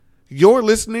You're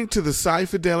listening to the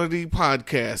Sci-Fidelity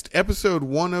podcast, episode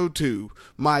 102.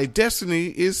 My destiny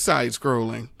is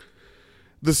side-scrolling.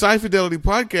 The Sci-Fidelity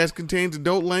podcast contains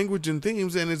adult language and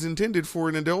themes and is intended for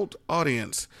an adult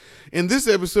audience. In this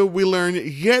episode, we learn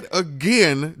yet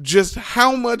again just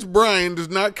how much Brian does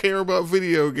not care about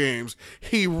video games.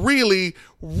 He really,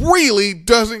 really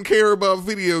doesn't care about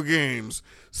video games.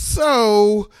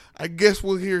 So, I guess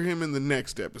we'll hear him in the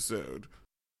next episode.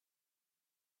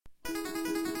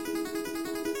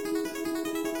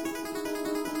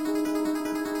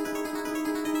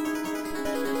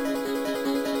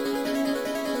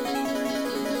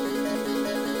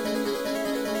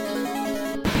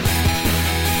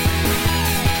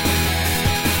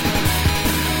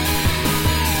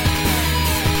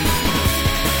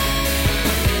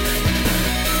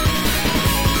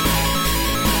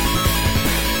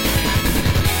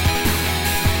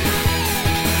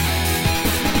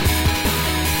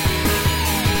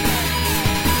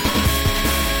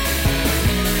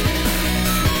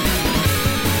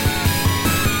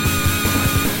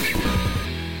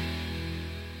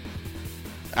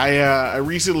 I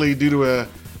recently, due to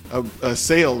a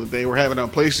sale that they were having on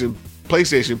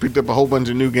PlayStation, picked up a whole bunch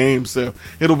of new games. So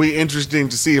it'll be interesting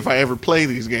to see if I ever play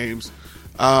these games.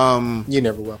 You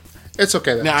never will. It's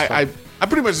okay. Though. Now I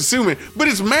pretty much assume it, but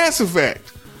it's Mass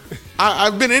Effect.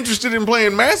 I've been interested in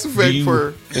playing Mass Effect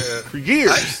for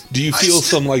years. Do you feel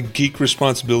some like geek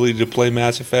responsibility to play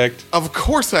Mass Effect? Of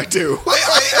course I do.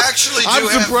 I actually do. I'm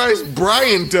surprised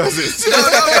Brian does it. No.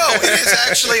 It is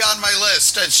actually on my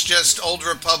list. It's just Old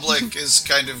Republic is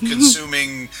kind of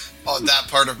consuming that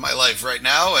part of my life right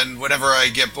now. And whenever I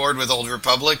get bored with Old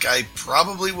Republic, I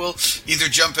probably will either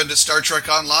jump into Star Trek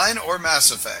Online or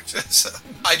Mass Effect. So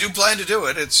I do plan to do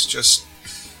it. It's just...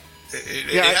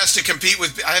 It has to compete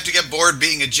with... I have to get bored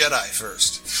being a Jedi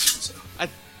first. So.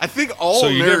 I think all So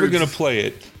you're nerds... never going to play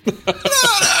it? No.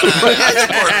 I get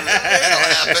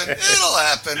bored. It'll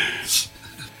happen.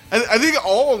 I think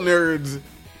all nerds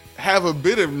have a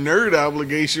bit of nerd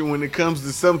obligation when it comes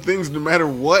to some things, no matter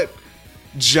what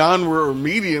genre or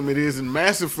medium it is. And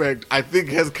Mass Effect, I think,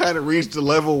 has kind of reached a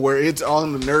level where it's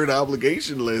on the nerd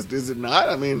obligation list, is it not?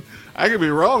 I mean, I could be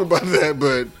wrong about that,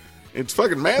 but... It's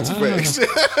fucking Mass Effect.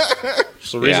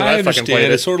 So I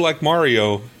understand. It's sort of like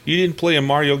Mario. You didn't play a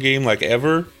Mario game like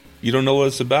ever? You don't know what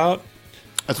it's about?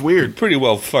 That's weird. You're pretty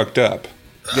well fucked up.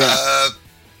 Yeah.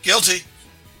 Guilty.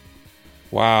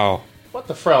 Wow. What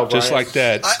the frau, Brian? Just like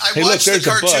that. I watched the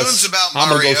cartoons about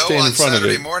Mario on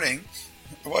Saturday morning.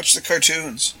 I watched the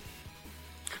cartoons.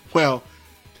 Well,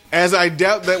 as I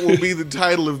doubt that will be the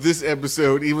title of this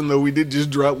episode, even though we did just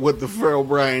drop What the Feral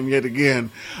Brian yet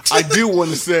again, I do want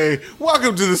to say,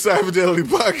 welcome to the Sci-Fidelity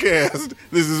podcast.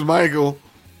 This is Michael.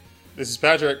 This is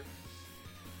Patrick.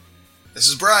 This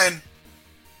is Brian.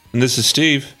 And this is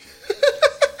Steve.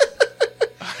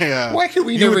 Why can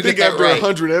we you never would think get that after right?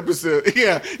 100 episodes.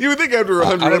 Yeah, you would think after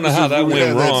 100 episodes. I don't know how that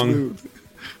went wrong.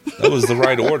 That That was the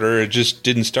right order. It just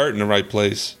didn't start in the right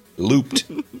place. It looped.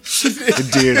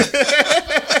 It did.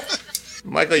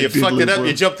 Michael, you fucked it up. Bro.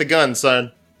 You jumped the gun,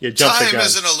 son. You jumped the gun. Time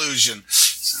is an illusion.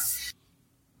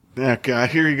 Yeah, God,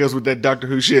 here he goes with that Doctor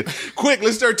Who shit. Quick,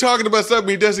 let's start talking about something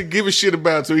he doesn't give a shit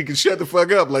about so he can shut the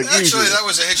fuck up like usual. Actually, that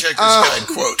was a Hitchhiker's Guide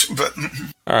quote. But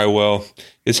All right, well,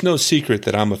 it's no secret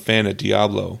that I'm a fan of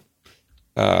Diablo.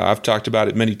 I've talked about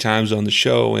it many times on the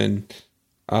show, and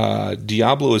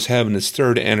Diablo is having its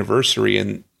 3rd anniversary,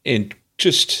 and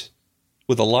just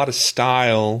with a lot of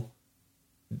style,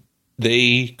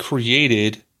 they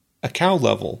created a cow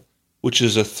level, which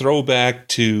is a throwback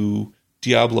to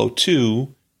Diablo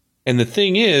 2. And the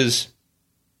thing is,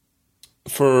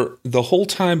 for the whole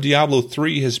time Diablo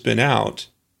 3 has been out,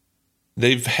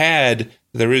 they've had,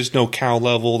 there is no cow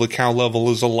level, the cow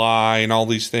level is a lie, and all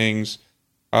these things,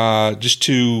 just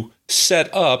to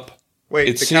set up.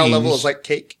 Wait, the cow level is like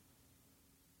cake?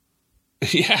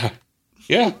 Yeah.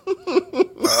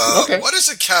 Okay. What is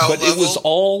a cow But level? it was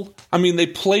all, I mean, they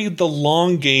played the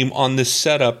long game on this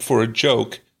setup for a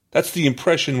joke. That's the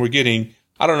impression we're getting.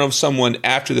 I don't know if someone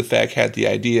after the fact had the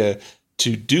idea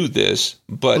to do this,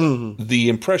 but the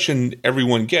impression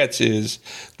everyone gets is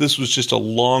this was just a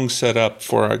long setup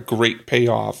for a great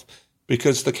payoff,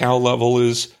 because the cow level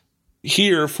is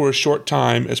here for a short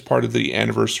time as part of the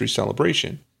anniversary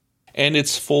celebration. And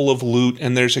it's full of loot,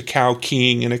 and there's a cow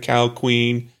king and a cow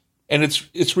queen, and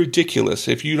it's ridiculous.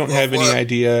 If you don't have any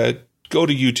idea, go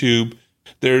to YouTube.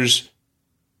 There's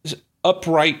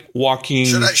upright walking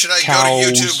Should I cows.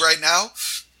 go to YouTube right now?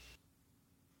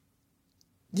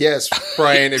 Yes,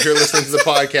 Brian, if you're listening to the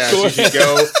podcast, you should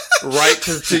go right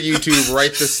to YouTube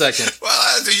right this second.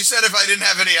 Well, you said if I didn't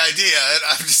have any idea, and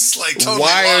I'm just like totally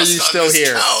Why are lost you on still this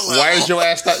here? cow level. Why is your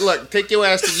ass not? Look, take your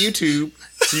ass to YouTube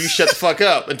so you shut the fuck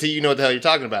up until you know what the hell you're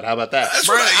talking about. How about that? That's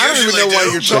Brian, what I I don't even usually know why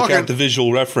do. you're Check talking. out the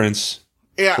visual reference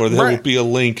Yeah, where there Brian, will be a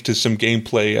link to some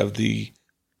gameplay of the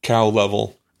cow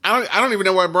level. I don't even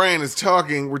know why Brian is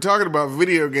talking. We're talking about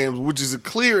video games, which is a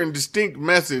clear and distinct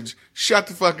message. Shut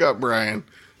the fuck up, Brian.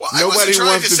 Well, I wasn't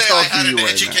trying to say I talk had to an you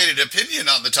right educated opinion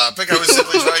on the topic. I was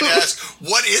simply trying to ask,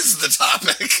 what is the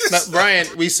topic? Now, Brian,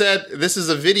 we said this is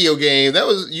a video game.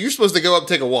 You're supposed to go up and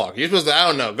take a walk. You're supposed to, I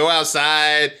don't know, go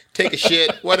outside, take a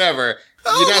shit, whatever.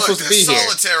 You're not supposed to be here.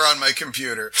 Solitaire on my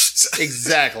computer.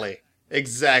 Exactly.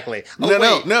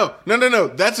 No.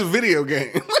 That's a video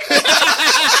game.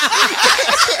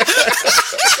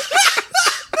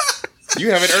 You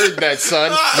haven't earned that,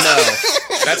 son.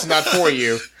 No, that's not for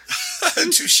you.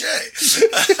 Touche.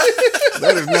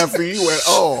 That is not for you at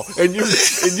all. And you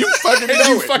fucking know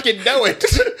You it. fucking know it.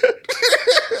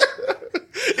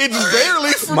 It's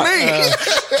barely for me. I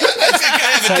think I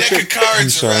have a deck Patrick, of I'm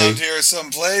cards sorry. around here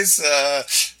someplace.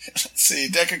 Let's see,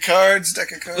 deck of cards.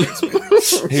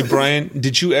 Maybe. Hey, Brian,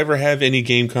 did you ever have any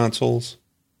game consoles?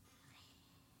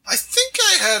 I think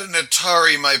I had an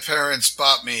Atari my parents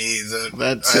bought me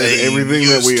That said everything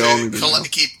that we all need to know.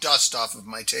 keep dust off of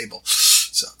my table.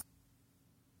 So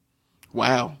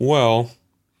Wow. Well,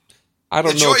 I the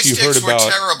don't know if you heard joysticks were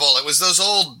about. terrible. It was those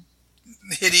old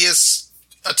hideous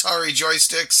Atari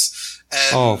joysticks.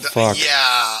 And Oh, fuck.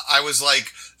 yeah, I was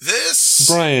like, this.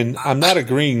 Brian, I'm not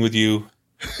agreeing with you.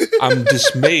 I'm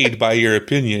dismayed by your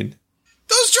opinion.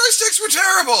 Those joysticks were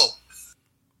terrible.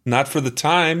 Not for the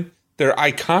time. They're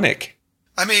iconic.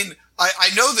 I mean,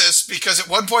 I know this because at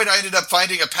one point I ended up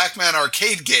finding a Pac-Man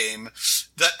arcade game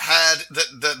that had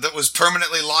that was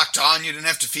permanently locked on. You didn't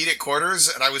have to feed it quarters,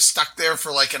 and I was stuck there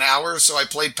for like an hour. So I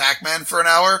played Pac-Man for an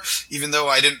hour, even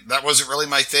though that wasn't really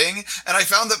my thing. And I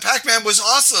found that Pac-Man was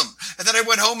awesome. And then I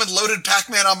went home and loaded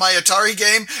Pac-Man on my Atari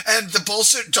game, and the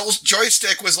bullshit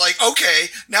joystick was like, okay,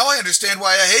 now I understand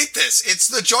why I hate this. It's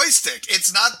the joystick.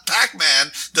 It's not Pac-Man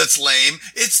that's lame.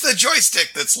 It's the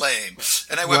joystick that's lame.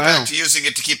 And I went back to using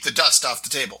it to keep the dust off the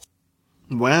table.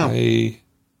 Wow.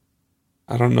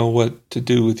 I don't know what to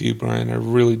do with you, Brian. I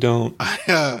really don't.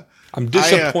 I'm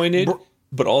disappointed,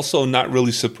 but also not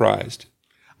really surprised.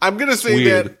 I'm going to say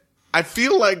weird. that I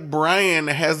feel like Brian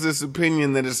has this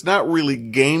opinion that it's not really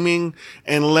gaming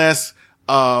unless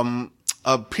a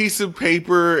piece of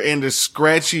paper and a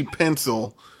scratchy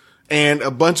pencil and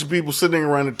a bunch of people sitting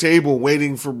around a table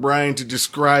waiting for Brian to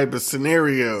describe a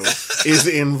scenario is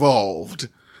involved.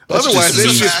 Otherwise,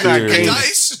 it's just not gaming.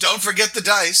 Dice. Don't forget the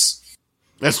dice.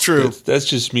 That's true. That's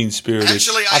just mean-spirited.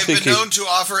 Actually, I've been known to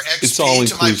offer XP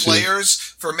to my players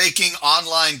for making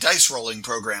online dice rolling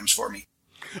programs for me.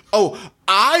 Oh,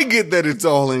 I get that it's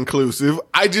all inclusive.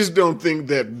 I just don't think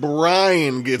that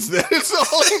Brian gets that it's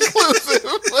all inclusive.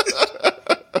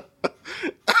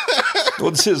 Well,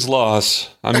 it's his loss.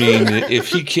 I mean, if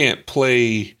he can't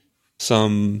play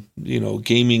some,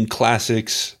 gaming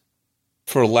classics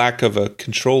for lack of a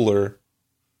controller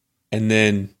and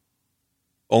then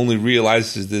only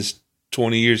realizes this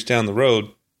 20 years down the road,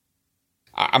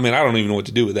 I mean, I don't even know what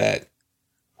to do with that.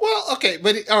 Well, okay,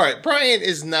 but all right, Brian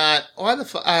is not. Why the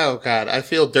fuck? Oh God, I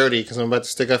feel dirty because I'm about to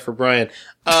stick up for Brian.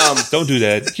 Don't do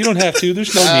that. You don't have to.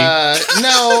 There's no need.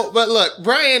 No, but look,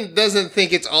 Brian doesn't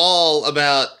think it's all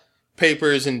about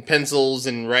papers and pencils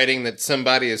and writing that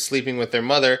somebody is sleeping with their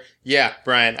mother. Yeah,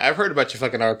 Brian, I've heard about your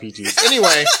fucking RPGs.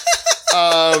 Anyway.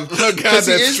 Oh God,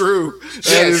 that's true.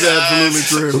 That is absolutely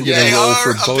true. Yeah, They roll are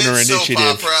for a Boner bit soap Initiative.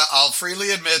 opera. I'll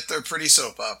freely admit they're pretty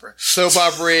soap opera. Soap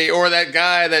opera, or that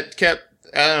guy that kept,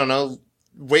 I don't know,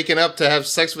 waking up to have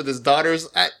sex with his daughters.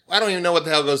 I don't even know what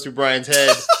the hell goes through Brian's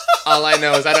head. All I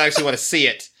know is I don't actually want to see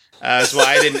it. That's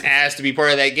why I didn't ask to be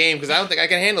part of that game, because I don't think I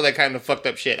can handle that kind of fucked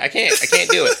up shit. I can't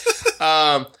do it.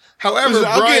 However,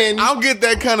 Listen, Brian... I'll get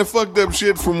that kind of fucked up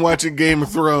shit from watching Game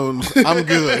of Thrones. I'm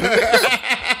good.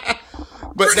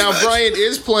 But Pretty now much. Brian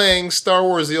is playing Star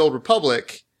Wars The Old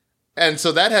Republic, and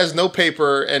so that has no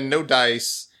paper and no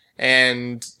dice,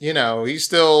 and, he's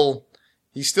still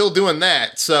doing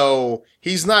that, so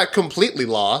he's not completely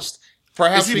lost.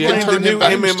 Perhaps Is he we can playing the turn new him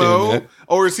back. MMO,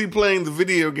 or is he playing the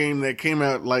video game that came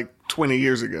out like 20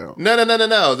 years ago? No,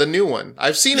 the new one.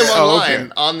 I've seen him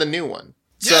online on the new one.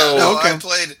 So, Yeah, no, okay.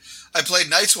 I played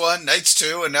Knights 1, Knights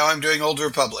 2, and now I'm doing Old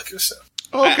Republic. So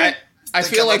Okay. I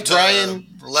feel I'm like up to, Brian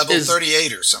level is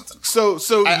 38 or something. So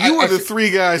you I are the three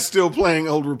guys still playing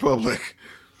Old Republic.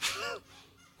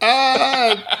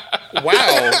 Wow.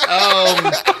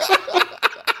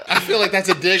 I feel like that's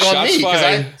a dig on Shots me because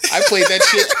fired. I played that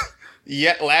shit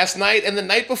last night and the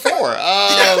night before.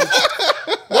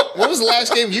 What was the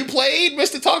last game you played,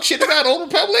 Mr. Talk Shit About Old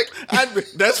Republic?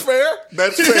 That's fair.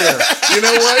 That's fair. You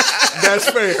know what? That's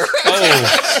fair.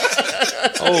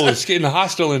 Oh, it's getting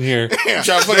hostile in here. Trying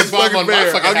to fucking bomb on my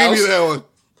fucking I'll house. give you that one.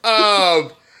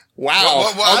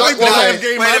 Wow. I think the last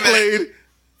game I played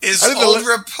is Old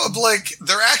Republic.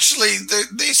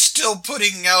 They still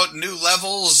putting out new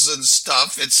levels and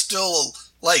stuff. It's still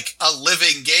like a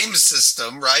living game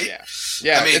system, right?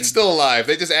 Yeah. I mean, it's still alive.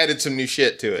 They just added some new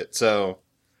shit to it. So,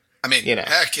 I mean,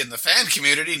 heck, in the fan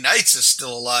community, Knights is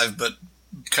still alive, but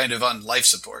kind of on life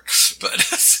support. But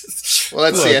well,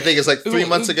 let's see. I think it's like 3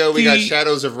 months ago we got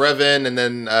Shadows of Revan, and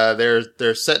then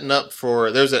they're setting up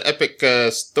for. There's an epic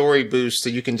story boost, so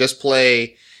you can just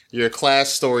play your class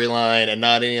storyline and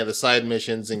not any of the side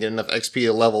missions, and get enough XP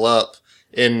to level up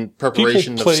in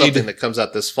preparation of something that comes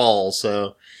out this fall.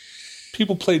 So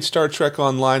people played Star Trek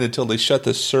Online until they shut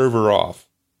the server off.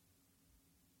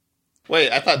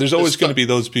 Wait, I thought there's always going to be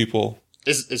those people.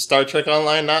 Is Star Trek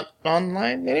Online not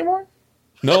online anymore?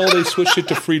 No, they switched it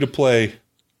to free to play.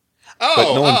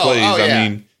 But no one plays. Yeah. I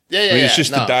mean, it's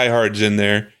just the diehards in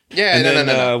there. Yeah, and then,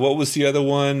 no. What was the other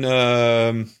one?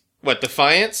 What,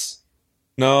 Defiance?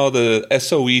 No, the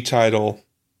SOE title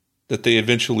that they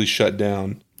eventually shut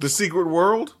down. The Secret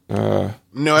World? No,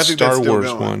 I think Star that's still Wars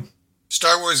going. one.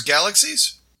 Star Wars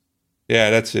Galaxies? Yeah,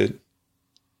 that's it.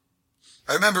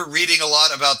 I remember reading a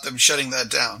lot about them shutting that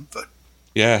down, but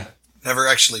never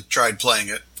actually tried playing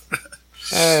it.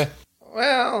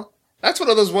 Well, that's one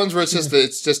of those ones where it's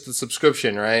just the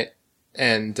subscription, right?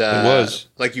 And it was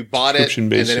like you bought it, and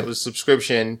then it was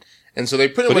subscription, and so they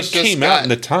pretty much it came out in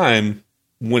the time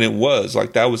when it was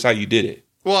like that was how you did it.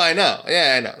 Well, I know,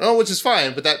 I know, no, which is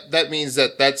fine, but that means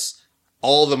that's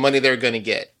all the money they're going to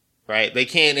get, right? They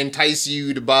can't entice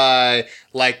you to buy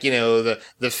like the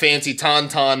fancy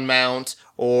Tauntaun mount,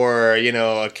 or,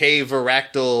 a cave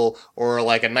Varactyl, or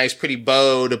like a nice pretty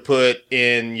bow to put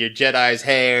in your Jedi's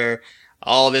hair.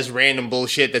 All this random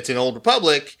bullshit that's in Old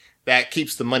Republic that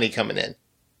keeps the money coming in.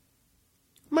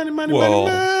 Money. But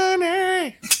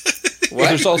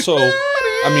there's also,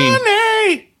 I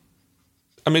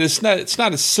mean, it's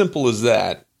not as simple as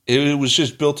that. It was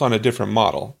just built on a different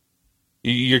model.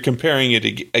 You're comparing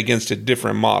it against a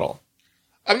different model.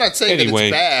 I'm not saying that it's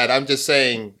bad. I'm just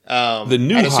saying the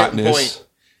new at a certain hotness. Point,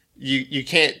 you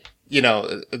can't,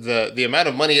 the amount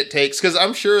of money it takes, because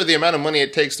I'm sure the amount of money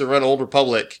it takes to run Old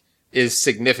Republic is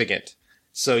significant.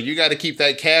 So you got to keep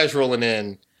that cash rolling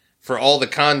in for all the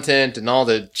content and all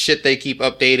the shit they keep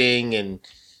updating and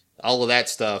all of that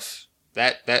stuff.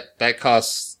 That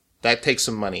costs, that takes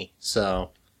some money. So,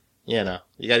 you got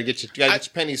to get your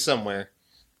pennies somewhere.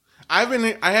 I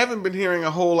haven't been hearing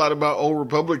a whole lot about Old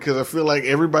Republic because I feel like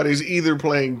everybody's either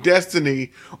playing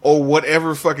Destiny or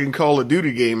whatever fucking Call of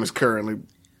Duty game is currently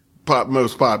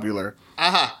most popular.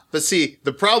 But see,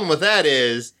 the problem with that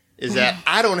is that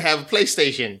I don't have a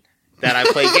PlayStation that I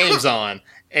play games on.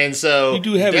 And so you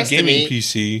do have a gaming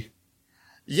PC.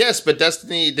 Yes, but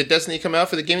did Destiny come out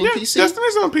for the gaming PC?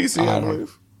 Destiny's on PC, I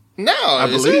believe. No, I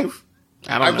believe.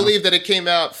 I believe that it came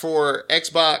out for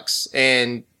Xbox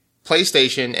and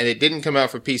PlayStation, and it didn't come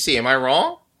out for PC. Am I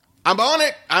wrong? I'm on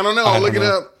it. I don't know. I'll look it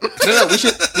up. No.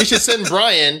 We should send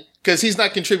Brian, because he's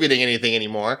not contributing anything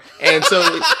anymore, and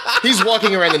so he's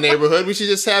walking around the neighborhood. We should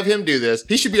just have him do this.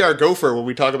 He should be our gopher when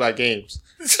we talk about games.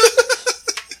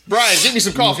 Brian, give me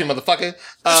some coffee, motherfucker.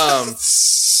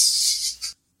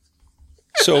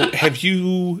 So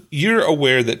you're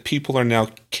aware that people are now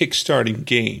kickstarting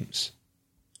games.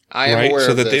 I am aware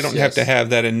so of that this, they don't have to have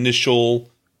that initial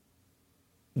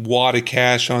wad of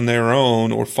cash on their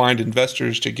own or find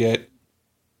investors to get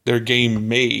their game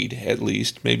made, at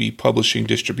least, maybe publishing,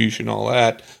 distribution, all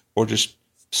that, or just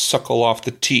suckle off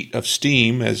the teat of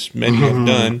Steam, as many have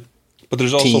done. But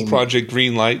there's also Project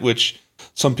Greenlight, which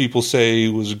some people say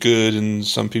was good and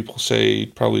some people say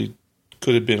probably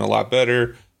could have been a lot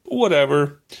better.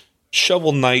 Whatever.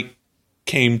 Shovel Knight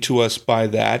came to us by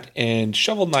that, and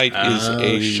Shovel Knight is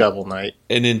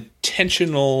an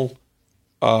intentional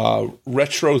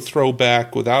retro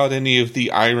throwback without any of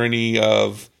the irony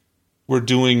of we're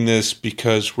doing this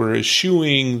because we're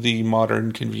eschewing the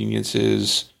modern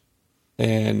conveniences,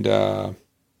 and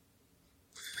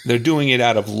they're doing it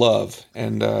out of love,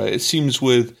 and it seems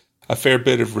with a fair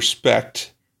bit of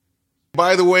respect.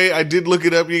 By the way, I did look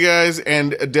it up, you guys,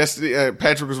 and Destiny.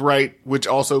 Patrick was right, which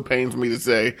also pains me to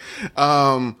say.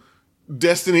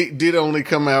 Destiny did only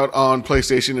come out on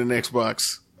PlayStation and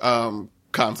Xbox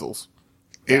consoles.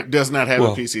 It does not have a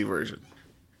PC version.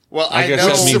 Well, I guess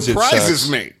know. that means surprises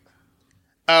me.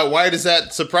 Why does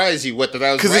that surprise you? What, that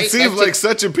I was right? Because it seems like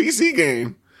such a PC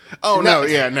game. Oh,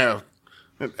 no.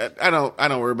 I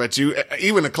don't worry about you.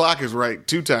 Even a clock is right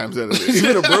 2 times out of it.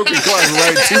 Even a broken clock is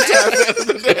right 2 times out of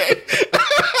the day.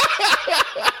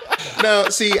 No,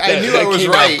 see, I knew I was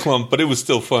came right. Out clump, but it was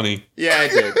still funny. Yeah, I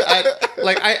did.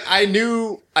 I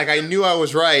knew I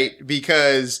was right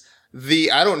because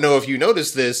I don't know if you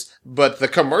noticed this, but the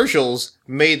commercials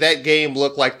made that game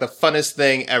look like the funnest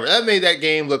thing ever. That made that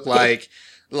game look like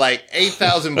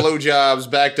 8,000 blowjobs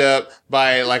backed up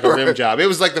by like a rim job. It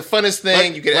was like the funnest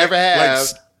thing you could ever have. Like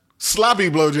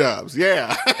sloppy blowjobs.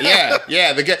 Yeah.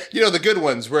 yeah. The good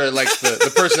ones where like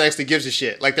the person actually gives a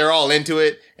shit. Like they're all into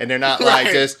it and they're not like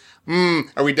just,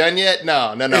 are we done yet?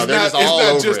 No. They're just all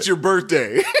over it. It's not just your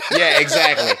birthday. Yeah,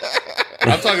 exactly.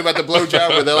 I'm talking about the blowjob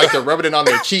where they're rubbing it on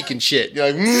their cheek and shit.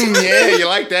 You're like, yeah, you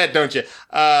like that, don't you?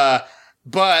 But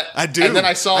I do. And then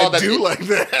I saw that. I do like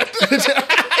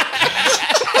that.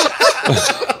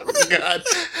 Oh, God.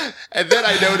 And then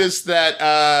I noticed that,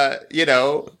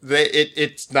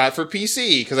 it's not for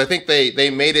PC because I think they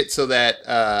made it so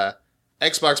that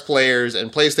Xbox players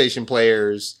and PlayStation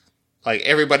players, like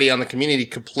everybody on the community,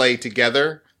 could play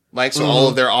together. Like, so all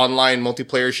of their online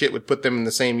multiplayer shit would put them in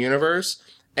the same universe.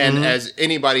 And as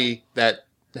anybody that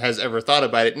has ever thought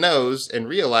about it knows and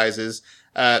realizes,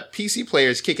 PC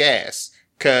players kick ass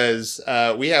because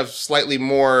we have slightly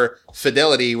more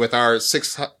fidelity with our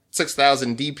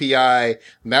 6,000 DPI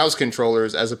mouse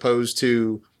controllers as opposed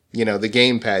to, the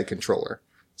gamepad controller.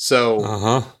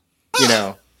 So,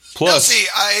 Plus, now, see,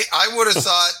 I would have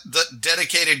thought that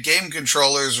dedicated game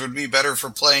controllers would be better for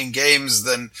playing games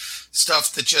than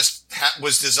stuff that just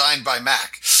was designed by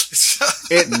Mac.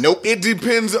 It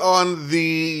depends on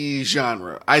the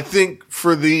genre. I think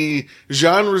for the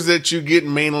genres that you get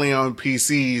mainly on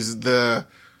PCs, the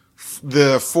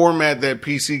format that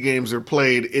PC games are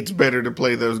played, it's better to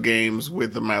play those games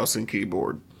with the mouse and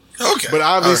keyboard. Okay. But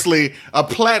obviously, a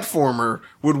platformer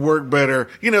would work better.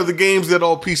 The games that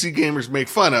all PC gamers make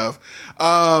fun of.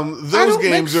 Those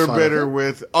games are better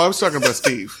with... Oh, I was talking about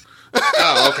Steve.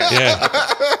 Oh, okay. Yeah.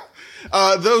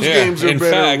 Those games are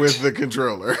better with the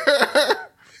controller.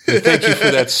 Thank you for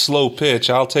that slow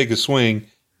pitch. I'll take a swing.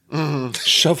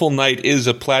 Shovel Knight is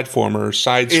a platformer,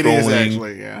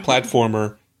 side-scrolling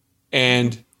platformer.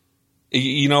 And,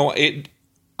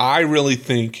 I really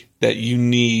think that you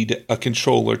need a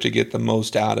controller to get the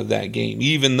most out of that game,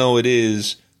 even though it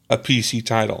is a PC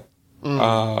title.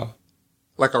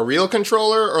 Like a real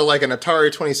controller or like an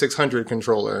Atari 2600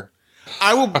 controller?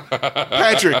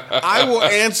 Patrick, I will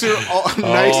answer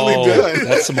nicely done.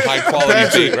 That's some high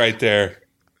quality bait right there.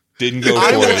 Didn't go for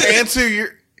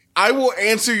it. I will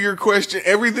answer your question.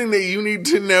 Everything that you need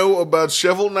to know about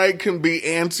Shovel Knight can be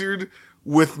answered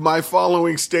with my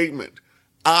following statement.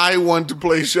 I want to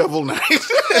play Shovel Knight.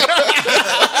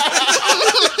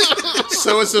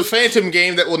 So it's a phantom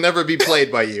game that will never be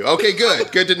played by you. Okay,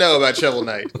 good. Good to know about Shovel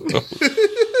Knight.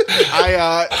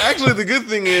 Actually, the good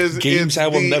thing is... Games I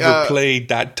will never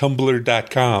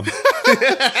play.tumblr.com.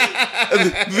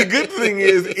 The good thing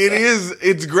is,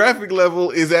 its graphic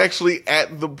level is actually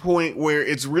at the point where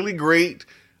it's really great,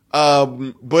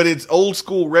 but it's old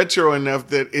school retro enough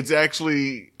that it's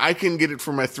actually, I can get it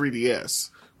for my 3DS,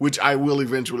 which I will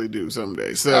eventually do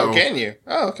someday. So, can you?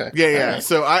 Oh, okay. Yeah. Right.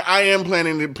 So I am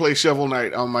planning to play Shovel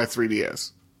Knight on my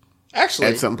 3DS. Actually.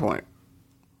 At some point.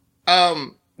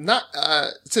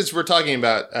 Since we're talking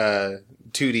about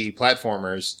 2D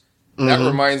platformers, that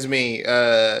reminds me,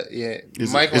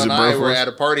 Michael and I were at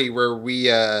a party where we,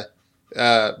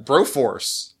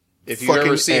 Broforce, if you've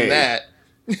ever seen that.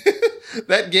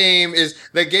 That game is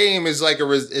like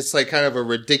it's like kind of a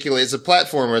ridiculous, it's a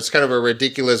platformer. It's kind of a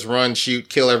ridiculous run, shoot,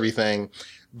 kill everything.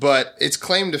 But its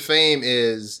claim to fame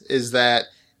is that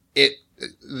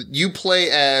you play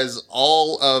as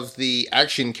all of the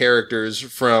action characters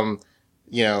from,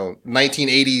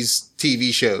 1980s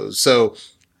TV shows. So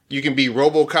you can be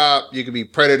RoboCop, you could be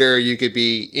Predator, you could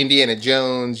be Indiana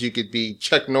Jones, you could be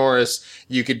Chuck Norris,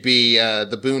 you could be,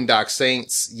 the Boondock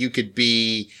Saints, you could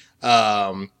be,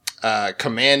 Commando,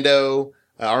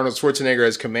 Arnold Schwarzenegger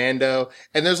as Commando.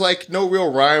 And there's like no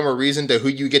real rhyme or reason to who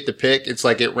you get to pick. It's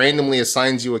like it randomly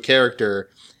assigns you a character.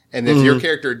 And if your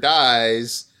character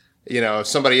dies, if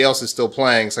somebody else is still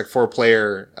playing, it's like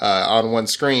 4-player, on one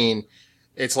screen.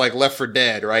 It's like Left 4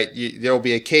 Dead, right? There'll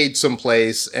be a cage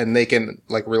someplace and they can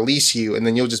like release you and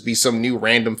then you'll just be some new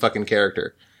random fucking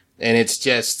character. And it's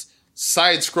just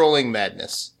side-scrolling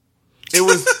madness. It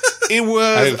was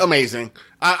amazing.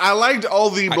 I liked all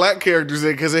the black characters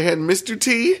there because they had Mr.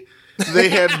 T, they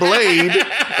had Blade,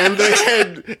 and they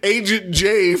had Agent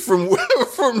J from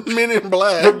Men in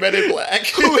Black. From Men in Black.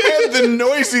 Who had the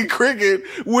noisy cricket,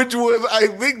 which was, I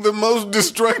think, the most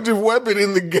destructive weapon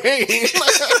in the game.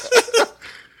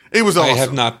 It was awesome. I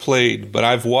have not played, but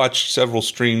I've watched several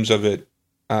streams of it.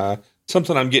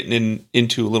 Something I'm getting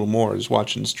into a little more is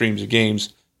watching streams of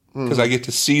games because I get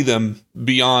to see them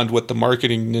beyond what the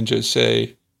marketing ninjas say.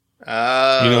 You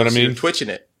know what I mean? You're twitching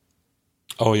it.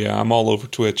 Oh, yeah. I'm all over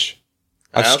Twitch.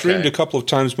 I've streamed a couple of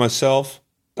times myself.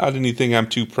 Not anything I'm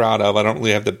too proud of. I don't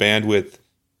really have the bandwidth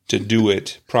to do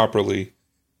it properly.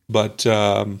 But,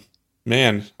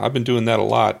 man, I've been doing that a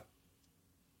lot.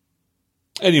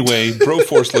 Anyway,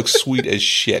 Broforce looks sweet as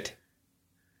shit.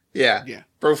 Yeah.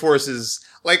 Broforce is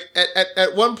like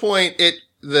at one point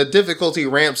the difficulty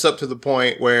ramps up to the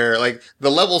point where like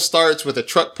the level starts with a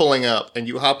truck pulling up and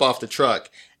you hop off the truck,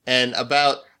 and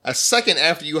about a second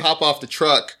after you hop off the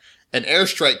truck, an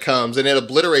airstrike comes and it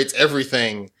obliterates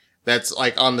everything that's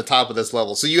like on the top of this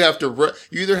level. So you have to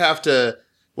you either have to,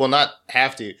 well, not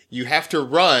have to, you have to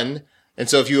run. And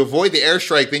so if you avoid the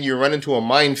airstrike, then you run into a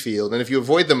minefield. And if you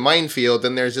avoid the minefield,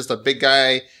 then there's just a big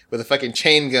guy with a fucking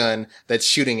chain gun that's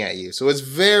shooting at you. So it's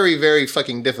very, very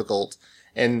fucking difficult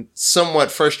and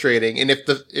somewhat frustrating. And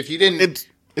if you didn't,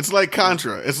 it's like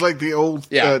Contra. It's like the old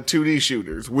 2D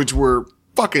shooters, which were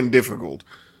fucking difficult.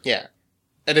 Yeah.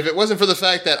 And if it wasn't for the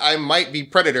fact that I might be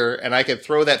Predator and I could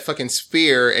throw that fucking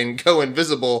spear and go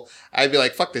invisible, I'd be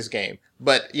like, fuck this game.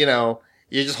 But, you know,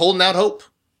 you're just holding out hope.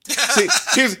 See,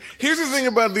 here's the thing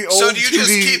about the old 2D. So do you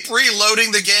just keep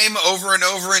reloading the game over and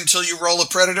over until you roll a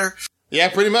Predator? Yeah,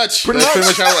 pretty much. That's pretty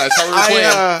much how we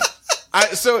were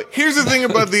playing. So here's the thing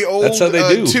about the old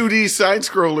 2D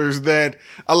side-scrollers that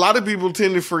a lot of people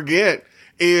tend to forget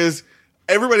is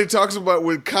everybody talks about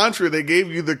with Contra, they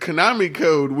gave you the Konami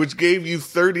code, which gave you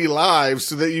 30 lives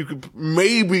so that you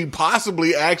could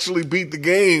possibly actually beat the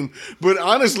game. But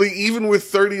honestly, even with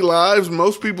 30 lives,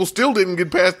 most people still didn't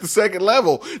get past the second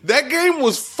level. That game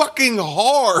was fucking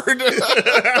hard.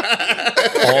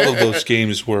 All of those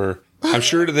games were. I'm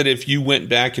sure that if you went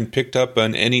back and picked up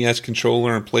an NES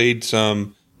controller and played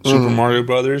some Super Mario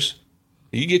Brothers,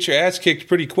 you get your ass kicked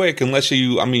pretty quick unless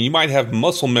you might have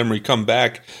muscle memory come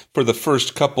back for the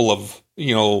first couple of,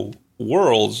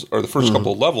 worlds or the first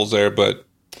couple of levels there. But,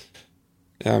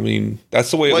 I mean, that's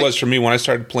the way it was for me when I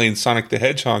started playing Sonic the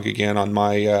Hedgehog again on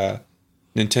my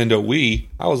Nintendo Wii.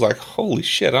 I was like, holy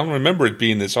shit, I don't remember it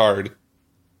being this hard.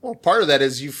 Well, part of that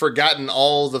is you've forgotten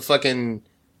all the fucking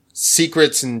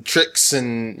secrets and tricks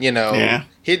and,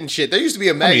 hidden shit. There used to be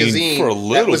a magazine for a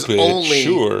little that was bit, only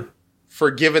sure, for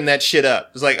giving that shit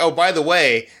up. It's like, oh, by the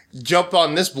way, jump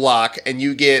on this block and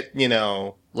you get,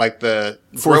 like the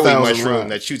growing mushroom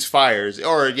that shoots fires.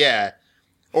 Or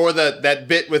that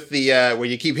bit with the, where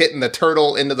you keep hitting the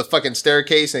turtle into the fucking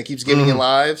staircase and it keeps giving you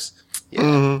lives. Yeah.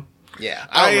 Mm-hmm. Yeah.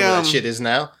 I don't know what that shit is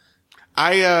now.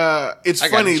 It's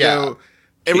funny though.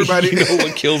 Everybody, you know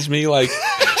what kills me? Like,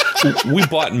 we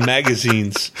bought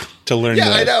magazines to learn that.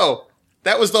 Yeah, I know.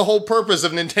 That was the whole purpose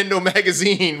of Nintendo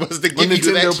Magazine, was to give you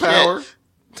Nintendo that Power.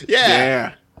 Shit.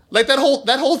 Yeah. Like that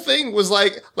whole thing was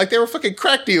like they were fucking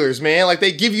crack dealers, man. Like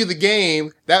they give you the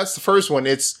game. That's the first one.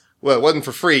 It wasn't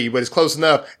for free, but it's close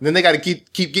enough. And then they got to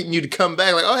keep getting you to come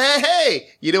back. Like, oh, hey,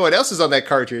 you know what else is on that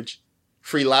cartridge?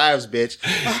 Free lives, bitch.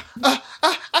 I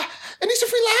need some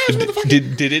free lives,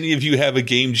 motherfucker. Did any of you have a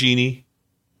Game Genie?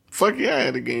 Fuck yeah, I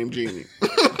had a Game Genie.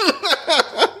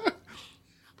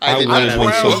 I wanted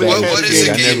one so bad. What is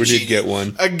a I Game never Genie? did get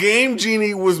one. A Game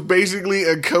Genie was basically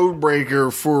a code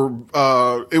breaker for,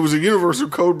 it was a universal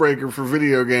code breaker for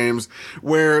video games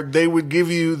where they would give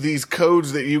you these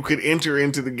codes that you could enter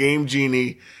into the Game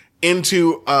Genie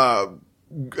into,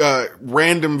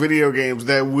 random video games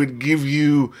that would give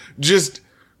you just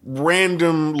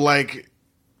random, like,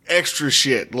 extra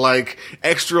shit, like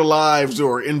extra lives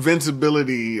or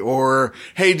invincibility, or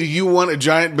hey, do you want a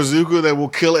giant bazooka that will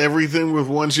kill everything with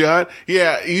one shot?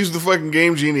 Yeah, use the fucking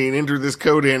Game Genie and enter this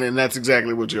code in, and that's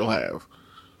exactly what you'll have.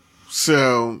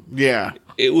 So, yeah.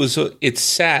 It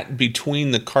sat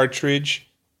between the cartridge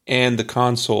and the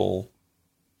console,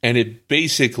 and it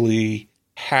basically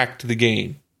hacked the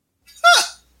game.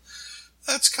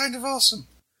 That's kind of awesome.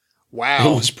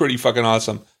 Wow. It was pretty fucking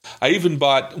awesome. I even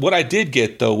bought, what I did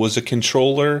get though was a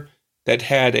controller that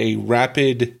had a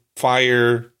rapid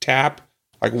fire tap,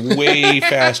 like way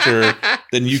faster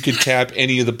than you could tap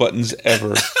any of the buttons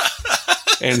ever.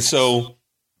 And so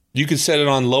you could set it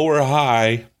on low or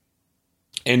high,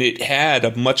 and it had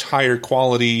a much higher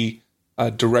quality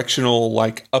directional,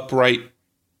 like upright,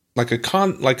 like a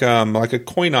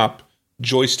coin op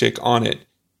joystick on it,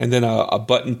 and then a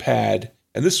button pad.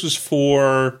 And this was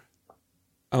for,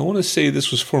 I want to say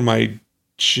this was for my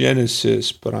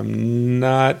Genesis, but I'm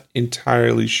not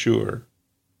entirely sure.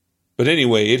 But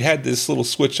anyway, it had this little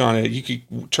switch on it. You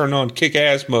could turn on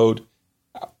kick-ass mode.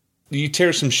 you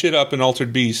tear some shit up in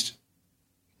Altered Beast.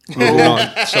 Moving on.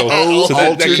 So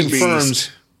that confirms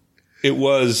Beast. It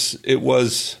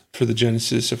was for the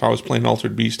Genesis if I was playing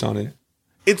Altered Beast on it.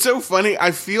 It's so funny. I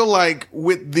feel like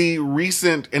with the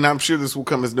recent, and I'm sure this will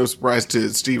come as no surprise to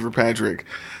Steve or Patrick,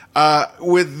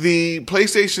 with the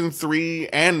PlayStation 3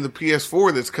 and the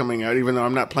PS4 that's coming out, even though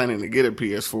I'm not planning to get a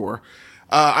PS4,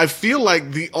 I feel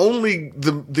like the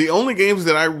only games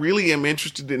that I really am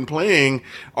interested in playing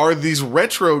are these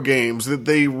retro games that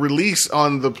they release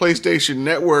on the PlayStation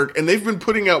Network, and they've been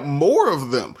putting out more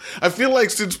of them. I feel like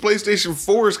since PlayStation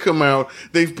 4 has come out,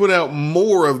 they've put out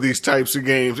more of these types of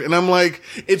games, and I'm like,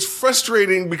 it's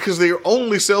frustrating because they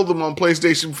only sell them on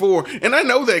PlayStation 4, and I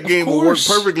know that game will work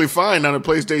perfectly fine on a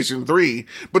PlayStation 3,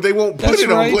 but they won't put it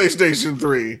on PlayStation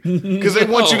 3 because they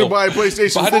want you to buy a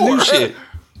PlayStation 4. Buy the new shit.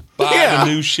 The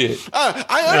new shit.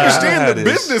 I understand the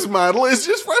business model. It's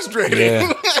just frustrating.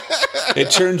 Yeah.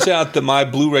 It turns out that my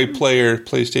Blu-ray player,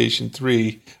 PlayStation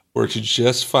 3, works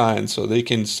just fine, so they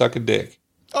can suck a dick.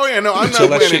 Oh, yeah, no, I'm not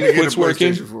planning to get a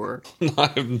PlayStation 4.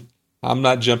 I'm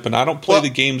not jumping. I don't play the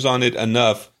games on it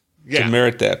enough to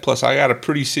merit that. Plus, I got a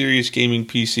pretty serious gaming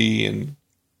PC, and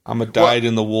I'm a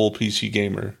dyed-in-the-wool PC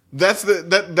gamer. That's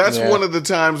one of the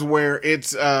times where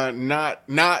it's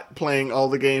not playing all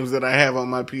the games that I have on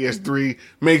my PS3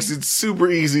 makes it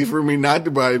super easy for me not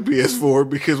to buy a PS4,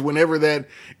 because whenever that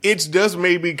itch does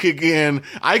maybe kick in,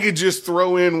 I could just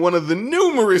throw in one of the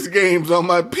numerous games on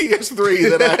my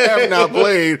PS3 that I have not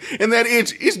played, and that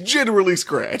itch is generally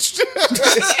scratched.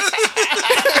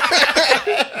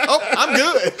 Oh, I'm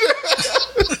good.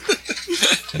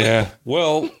 Yeah.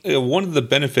 Well, one of the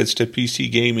benefits to PC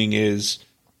gaming is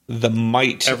the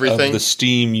might of the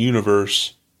Steam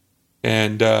universe.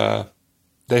 And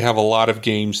they have a lot of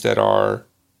games that are...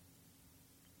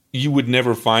 You would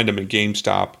never find them at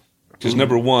GameStop. Because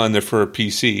number one, they're for a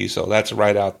PC, so that's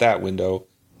right out that window.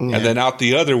 Yeah. And then out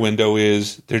the other window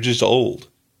is they're just old.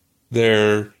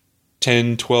 They're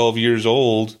 10, 12 years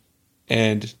old,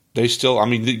 and they still... I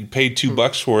mean, you paid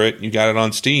 $2 for it, and you got it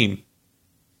on Steam.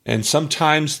 And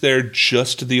sometimes they're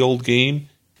just the old game,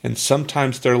 and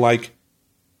sometimes they're like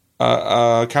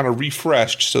kind of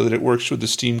refreshed so that it works with the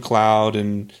Steam Cloud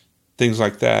and things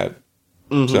like that.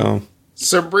 Mm-hmm. So,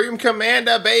 Supreme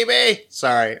Commander, baby!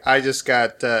 Sorry, I just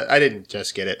got... I didn't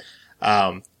just get it.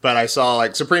 But I saw,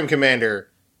 like, Supreme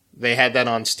Commander, they had that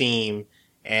on Steam,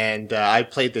 and I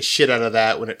played the shit out of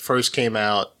that when it first came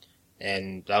out,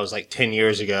 and that was like 10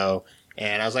 years ago.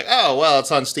 And I was like, oh, well,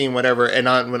 it's on Steam, whatever. And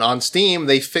on Steam,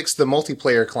 they fixed the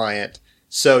multiplayer client.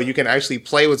 So you can actually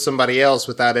play with somebody else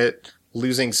without it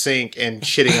losing sync and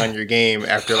shitting on your game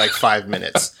after like 5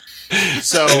 minutes.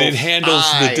 So and it handles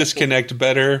the disconnect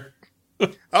better.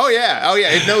 Oh yeah.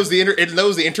 It knows the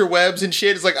interwebs and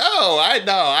shit. It's like, oh, I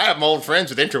know. I have my old friends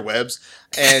with interwebs.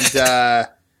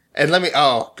 And let me,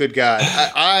 oh, good God.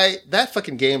 That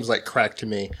fucking game's like crack to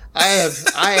me. I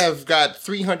have got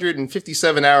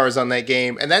 357 hours on that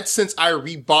game, and that's since I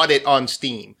rebought it on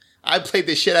Steam. I played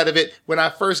the shit out of it when I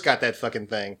first got that fucking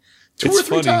thing. Two or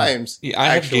three times. Yeah,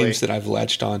 I have games that I've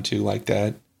latched onto like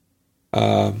that.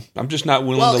 I'm just not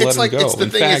willing to let them go. It's the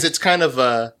thing is, it's kind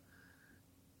of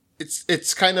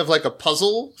it's kind of like a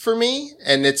puzzle for me,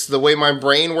 and it's the way my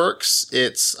brain works.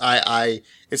 It's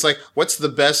like, what's the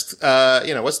best,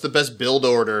 what's the best build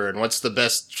order, and what's the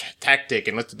best tactic,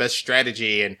 and what's the best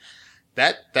strategy, and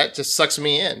that just sucks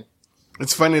me in.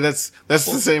 It's funny. That's the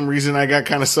same reason I got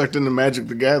kind of sucked into Magic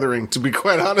the Gathering, to be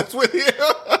quite honest with you.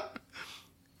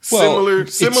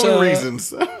 Similar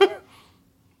reasons.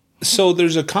 So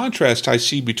there's a contrast I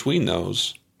see between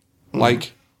those.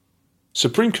 Like,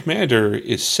 Supreme Commander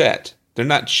is set. They're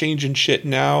not changing shit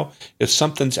now. If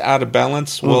something's out of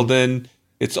balance, well, then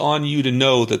it's on you to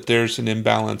know that there's an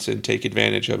imbalance and take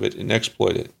advantage of it and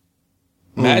exploit it.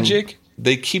 Magic,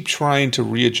 they keep trying to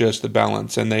readjust the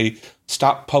balance, and they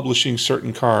stop publishing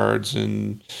certain cards,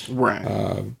 and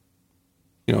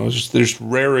there's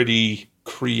rarity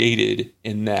created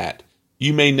in that.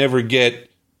 You may never get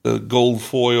the gold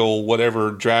foil,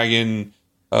 whatever, dragon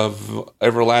of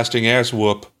everlasting ass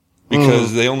whoop,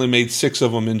 because they only made 6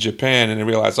 of them in Japan, and they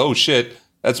realized, oh shit,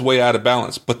 that's way out of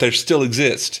balance, but they still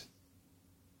exist.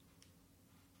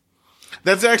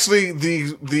 That's actually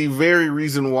the very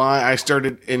reason why I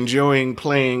started enjoying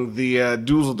playing the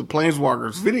Duels of the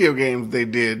Planeswalkers video games they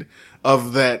did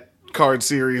of that card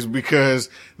series, because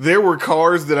there were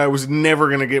cards that I was never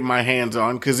going to get my hands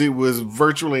on because it was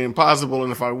virtually impossible,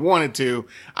 and if I wanted to,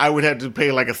 I would have to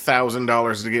pay like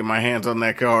 $1,000 to get my hands on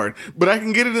that card. But I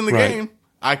can get it in the game.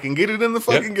 I can get it in the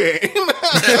fucking game.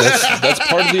 That's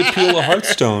part of the appeal of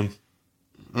Hearthstone.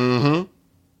 Mm-hmm.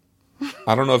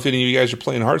 I don't know if any of you guys are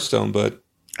playing Hearthstone, but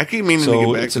I keep meaning to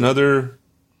get back it's to another.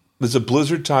 There's a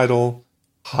Blizzard title,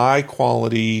 high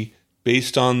quality,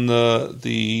 based on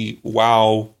the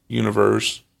WoW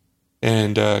universe,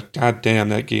 and god damn,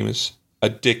 that game is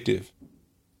addictive.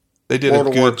 They did World a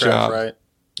of good Warcraft, job. right?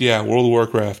 Yeah, World of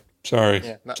Warcraft. Sorry.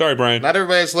 Yeah, Sorry, Brian. Not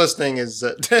everybody that's listening is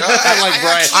like Brian.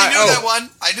 I knew that one.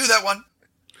 I knew that one.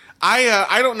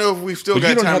 I don't know if we've still But got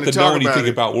you don't time have to to know talk about anything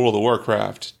it. about World of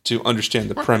Warcraft to understand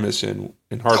the premise in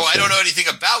Hearthstone. Oh, I don't know anything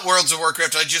about Worlds of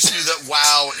Warcraft. I just knew that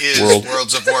WoW is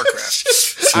Worlds of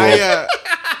Warcraft.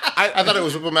 I thought it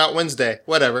was Whip 'em Out Wednesday.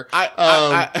 Whatever.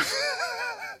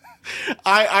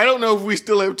 I don't know if we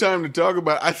still have time to talk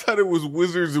about it. I thought it was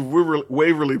Wizards of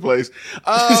Waverly Place.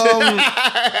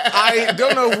 I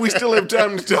don't know if we still have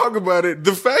time to talk about it.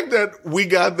 The fact that we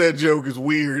got that joke is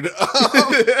weird.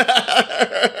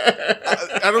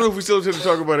 I don't know if we still have time to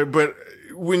talk about it, but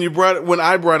when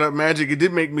I brought up Magic, it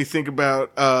did make me think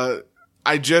about,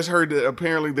 I just heard that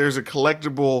apparently there's a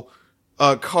collectible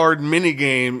card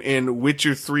minigame in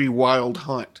Witcher 3 Wild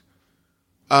Hunt.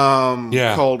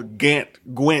 Called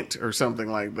Gwent or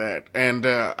something like that. And,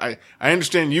 I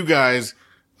understand you guys,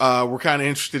 were kind of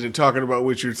interested in talking about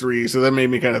Witcher 3, so that made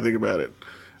me kind of think about it.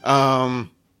 So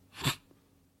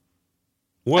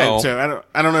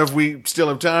I don't know if we still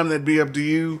have time. That'd be up to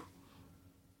you.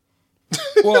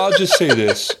 Well, I'll just say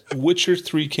this. Witcher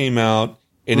 3 came out,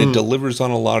 and it delivers on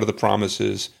a lot of the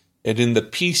promises. And in the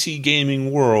PC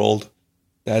gaming world,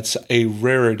 that's a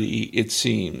rarity, it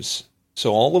seems.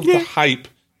 So all of the hype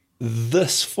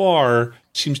thus far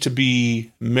seems to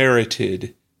be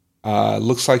merited.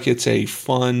 Looks like it's a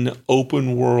fun,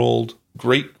 open world,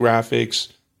 great graphics.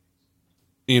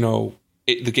 The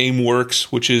game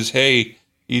works, which is, hey,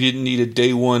 you didn't need a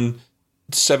day one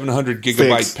 700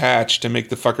 gigabyte patch to make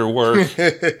the fucker work.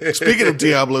 Speaking of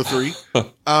Diablo 3,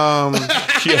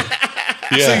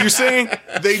 Yeah. so you're saying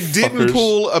they didn't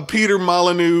pull a Peter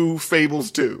Molyneux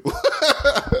Fables 2?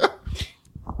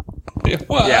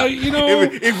 Well,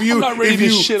 if you, I'm not ready to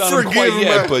shit on him quite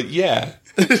yet, but yeah.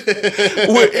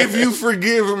 If you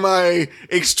forgive my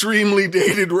extremely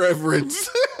dated reference.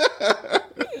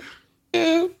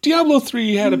 Yeah, Diablo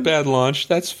 3 had a bad launch.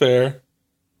 That's fair.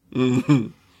 Mm-hmm.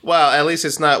 Well, at least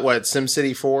it's not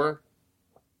SimCity 4.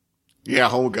 Yeah,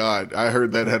 oh god, I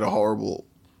heard that had a horrible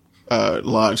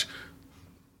launch.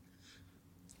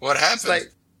 What happened?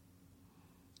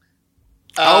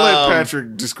 I'll let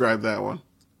Patrick describe that one.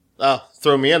 Oh,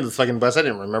 throw me under the fucking bus. I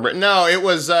didn't remember it. No, it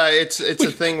was, it's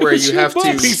a thing where you have to.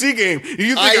 PC game.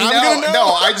 You think I'm gonna know? No,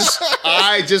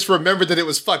 I just remembered that it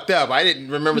was fucked up. I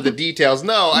didn't remember the details.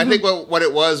 No, I think what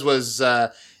it was,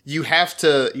 you have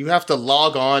to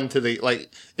log on to the,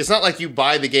 it's not like you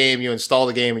buy the game, you install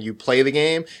the game, and you play the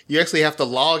game. You actually have to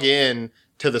log in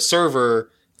to the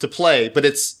server to play, but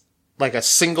it's like a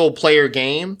single player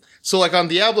game. So on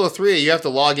Diablo 3, you have to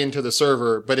log into the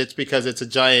server, but it's because it's a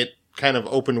giant kind of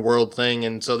open world thing,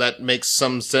 and so that makes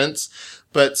some sense.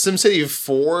 But SimCity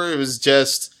 4, it was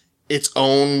just its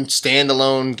own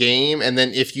standalone game, and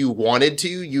then if you wanted to,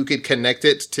 you could connect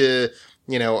it to,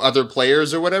 other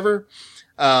players or whatever.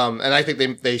 And I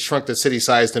think they shrunk the city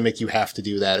size to make you have to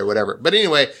do that or whatever. But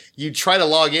anyway, you try to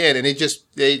log in and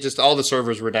all the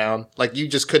servers were down. You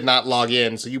just could not log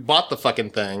in. So you bought the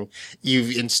fucking thing.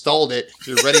 You've installed it.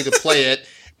 You're ready to play it.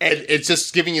 And it's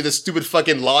just giving you the stupid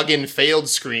fucking login failed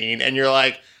screen. And you're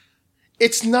like,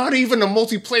 it's not even a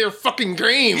multiplayer fucking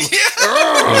game.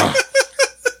 Yeah.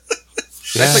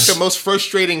 That's the most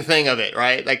frustrating thing of it,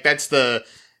 right? It's a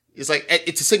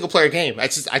single player game. I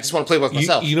just want to play with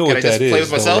myself. You know Can what I just that play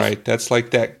is, with myself? right? That's like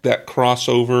that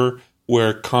crossover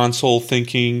where console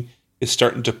thinking is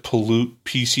starting to pollute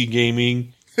PC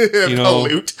gaming.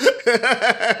 Pollute.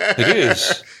 It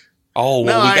is. Oh,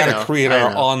 well, we got to create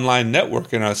our online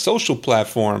network and our social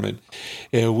platform,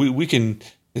 and we can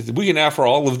offer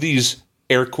all of these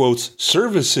air quotes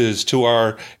services to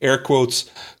our air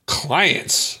quotes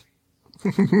clients.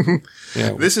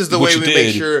 This is the way we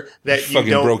make sure that you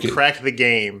don't crack the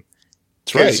game.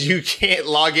 That's right. Because you can't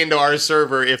log into our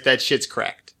server if that shit's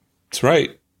cracked. That's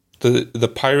right.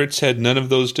 The pirates had none of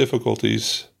those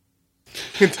difficulties.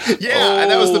 And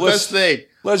that was the best thing.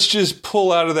 Let's just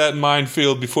pull out of that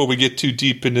minefield before we get too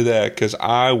deep into that, because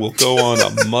I will go on a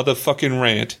motherfucking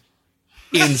rant.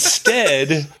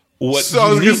 Instead, what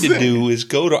you need to do is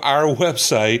go to our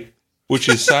website, which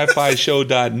is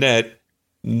sci-fi-show.net.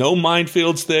 No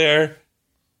minefields there.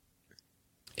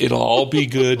 It'll all be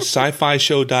good.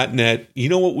 Sci-fi-show.net. You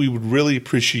know what we would really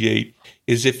appreciate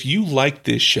is if you like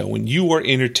this show and you are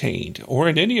entertained, or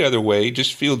in any other way,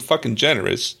 just feel fucking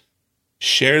generous,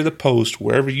 share the post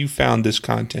wherever you found this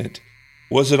content.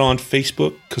 Was it on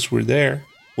Facebook? Because we're there.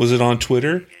 Was it on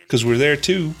Twitter? Because we're there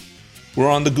too.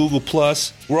 We're on the Google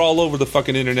Plus. We're all over the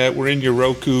fucking internet. We're in your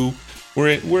Roku. We're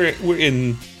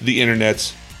in the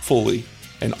internets fully.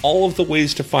 And all of the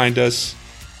ways to find us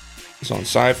is on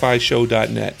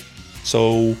sci-fi-show.net.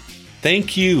 So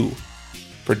thank you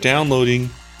for downloading,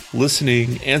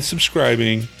 listening, and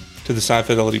subscribing to the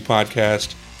Sci-Fidelity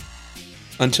podcast.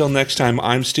 Until next time,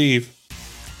 I'm Steve.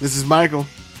 This is Michael.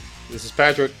 This is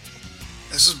Patrick.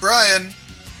 This is Brian.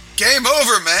 Game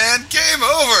over, man. Game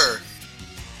over.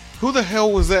 Who the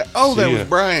hell was that? Oh, that See ya. was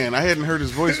Brian. I hadn't heard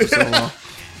his voice for so long.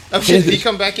 Oh shit, did he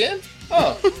come back in?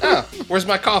 Oh, where's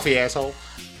my coffee, asshole?